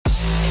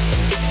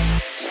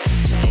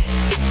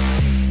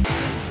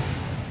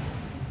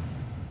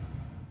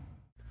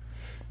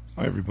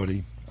Hi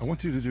everybody, I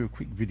wanted to do a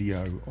quick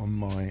video on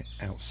my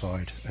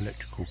outside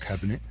electrical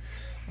cabinet.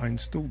 I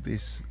installed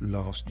this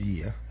last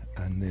year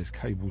and there's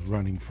cables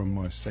running from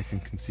my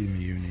second consumer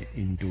unit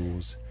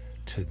indoors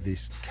to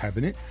this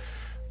cabinet.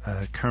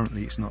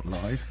 Currently it's not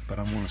live, but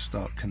I want to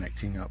start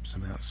connecting up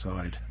some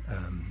outside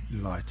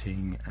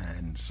lighting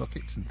and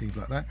sockets and things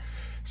like that,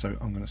 so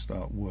I'm going to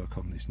start work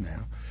on this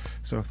now.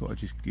 So I thought I'd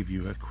just give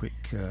you a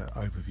quick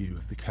overview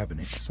of the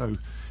cabinet. So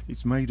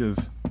it's made of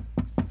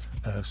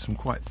some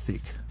quite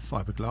thick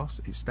fiberglass.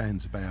 It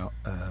stands about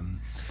a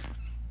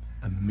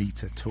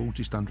metre tall,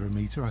 just under a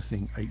metre, I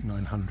think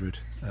 800-900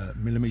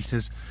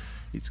 millimetres.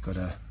 It's got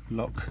a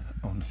lock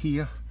on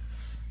here,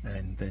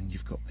 and then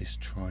you've got this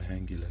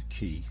triangular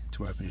key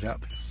to open it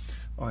up.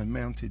 I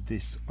mounted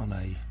this on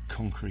a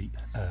concrete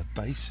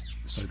base,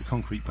 so the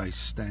concrete base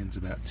stands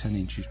about 10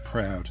 inches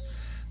proud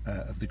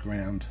of the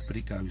ground, but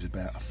it goes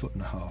about 1.5 foot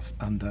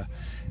under,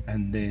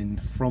 and then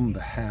from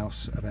the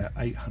house about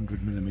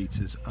 800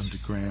 millimeters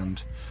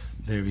underground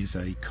there is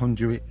a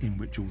conduit in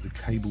which all the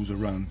cables are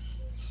run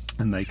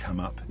and they come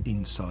up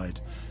inside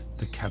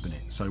the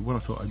cabinet. So what I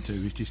thought I'd do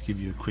is just give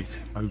you a quick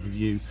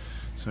overview.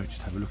 So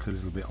just have a look a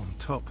little bit on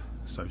top.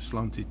 So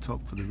slanted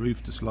top for the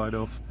roof to slide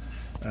off.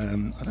 I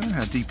don't know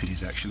how deep it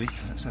is actually.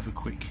 Let's have a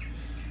quick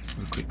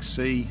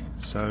see.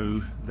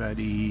 So that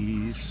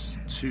is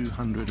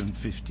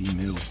 250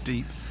 mil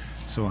deep,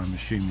 so I'm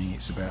assuming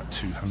it's about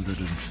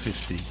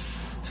 250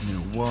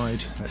 mil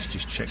wide. Let's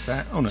just check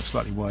that. Oh no,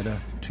 slightly wider,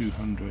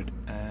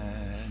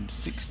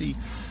 260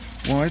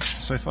 wide.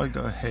 So if I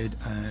go ahead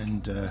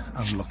and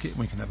unlock it,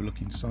 we can have a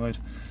look inside.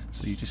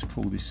 So you just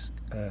pull this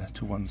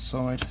to one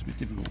side. It's a bit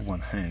difficult with one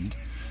hand,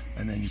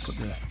 and then you put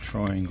the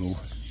triangle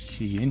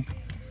key in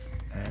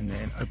and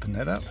then open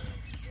that up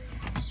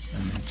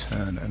and then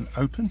turn and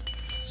open.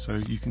 So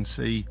you can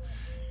see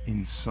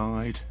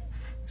inside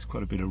there's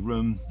quite a bit of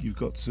room. You've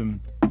got some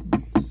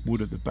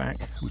wood at the back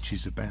which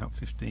is about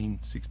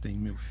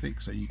 15-16 mil thick,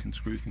 so you can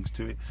screw things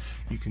to it.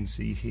 You can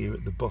see here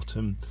at the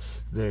bottom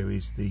there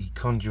is the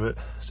conduit.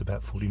 It's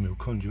about 40 mil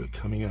conduit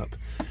coming up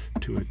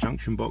to a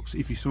junction box.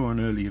 If you saw an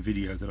earlier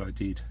video that I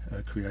did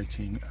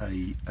creating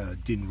a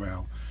DIN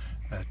rail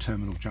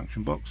terminal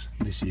junction box,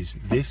 this is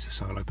this,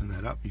 so I'll open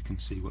that up. You can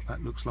see what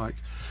that looks like.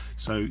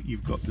 So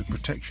you've got the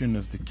protection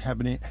of the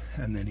cabinet,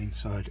 and then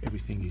inside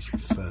everything is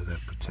further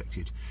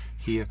protected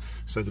here.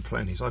 So the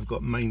plan is I've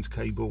got mains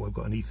cable, I've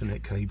got an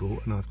Ethernet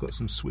cable, and I've got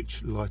some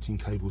switch lighting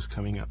cables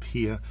coming up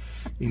here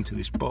into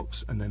this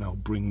box, and then I'll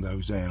bring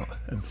those out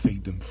and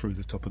feed them through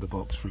the top of the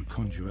box through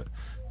conduit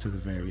to the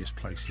various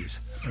places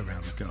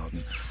around the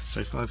garden. So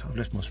if I've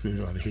left my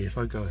screwdriver here, if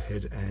I go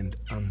ahead and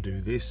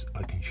undo this,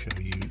 I can show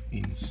you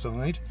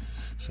inside.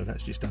 So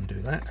let's just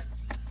undo that.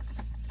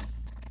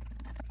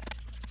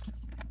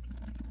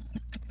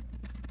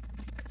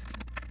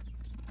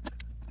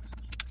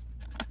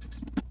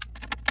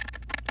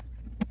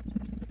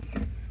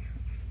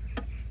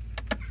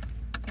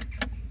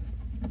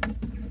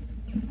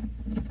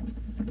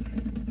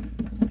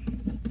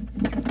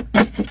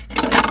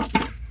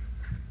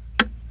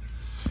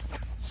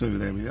 So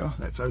there we are,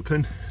 that's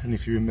open, and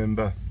if you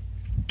remember,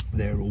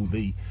 there are all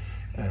the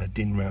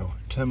DIN rail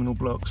terminal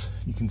blocks.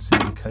 You can see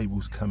the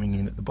cables coming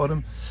in at the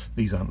bottom.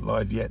 These aren't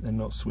live yet, they're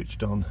not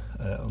switched on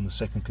the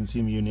second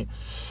consumer unit.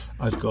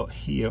 I've got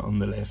here on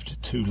the left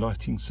two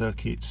lighting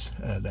circuits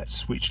that's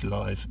switched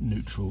live,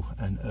 neutral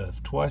and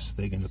earth twice.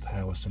 They're going to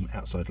power some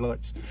outside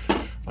lights.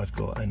 I've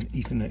got an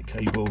Ethernet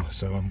cable,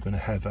 so I'm going to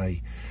have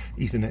a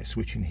Ethernet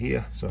switch in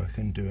here so I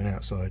can do an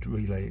outside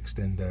relay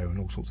extender and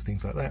all sorts of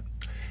things like that.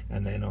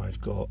 And then I've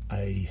got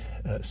a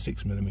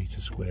 6mm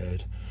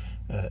squared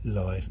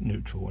live,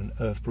 neutral and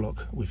earth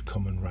block with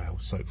common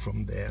rails, so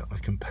from there I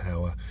can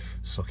power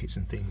sockets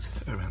and things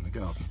around the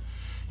garden.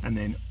 And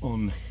then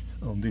on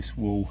this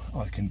wall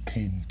I can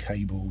pin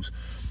cables,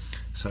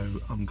 so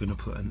I'm going to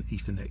put an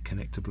Ethernet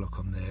connector block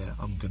on there.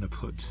 I'm going to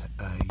put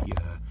a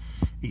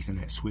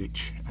Ethernet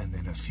switch and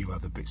then a few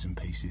other bits and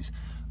pieces.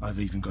 I've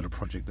even got a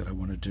project that I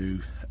want to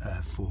do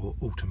for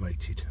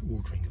automated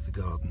watering of the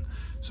garden,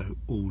 so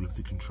all of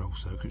the control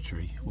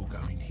circuitry will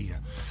go in here.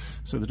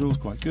 So the door's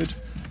quite good.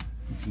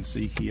 You can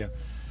see here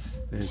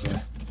there's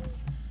a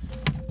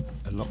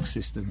lock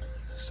system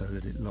so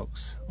that it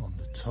locks on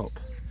the top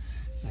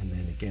and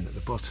then again at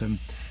the bottom,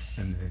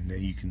 and then there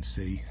you can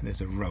see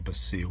there's a rubber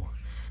seal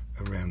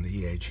around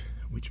the edge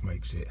which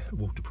makes it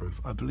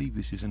waterproof. I believe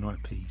this is an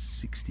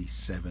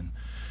IP67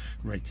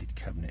 rated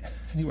cabinet.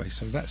 Anyway,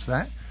 so that's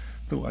that.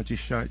 Thought I'd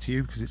just show it to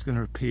you because it's going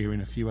to appear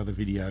in a few other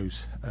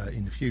videos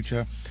in the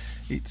future.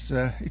 It's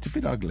a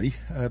bit ugly,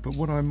 but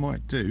what I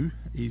might do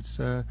is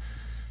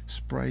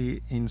spray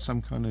it in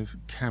some kind of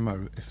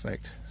camo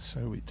effect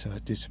so it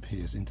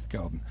disappears into the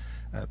garden,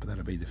 but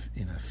that'll be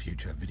in a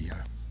future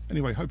video.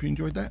 Anyway, hope you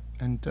enjoyed that,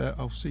 and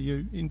I'll see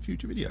you in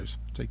future videos.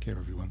 Take care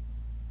everyone.